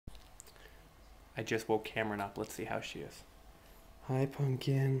I just woke Cameron up. Let's see how she is. Hi,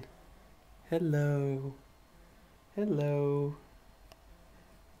 Pumpkin. Hello. Hello.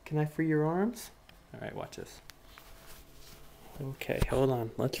 Can I free your arms? All right, watch this. Okay, hold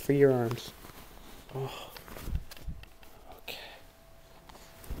on. Let's free your arms. Oh. Okay.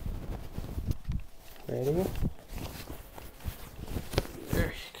 Ready? There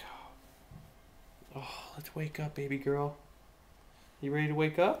you go. Oh, let's wake up, baby girl. You ready to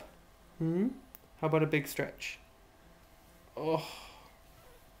wake up? How about a big stretch? Oh.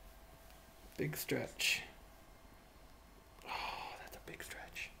 Big stretch. Oh, that's a big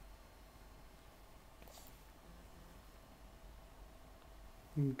stretch.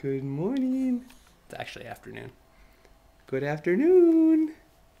 Good morning. It's actually afternoon. Good afternoon.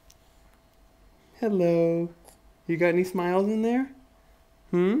 Hello. You got any smiles in there?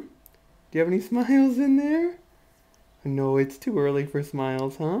 Do you have any smiles in there? No, it's too early for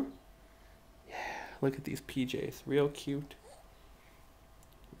smiles, huh? Yeah, look at these PJs. Real cute.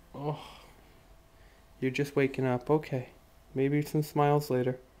 Oh, you're just waking up. Okay. Maybe some smiles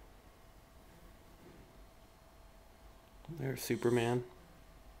later. There's Superman.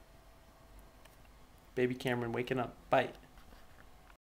 Baby Cameron waking up. Bye.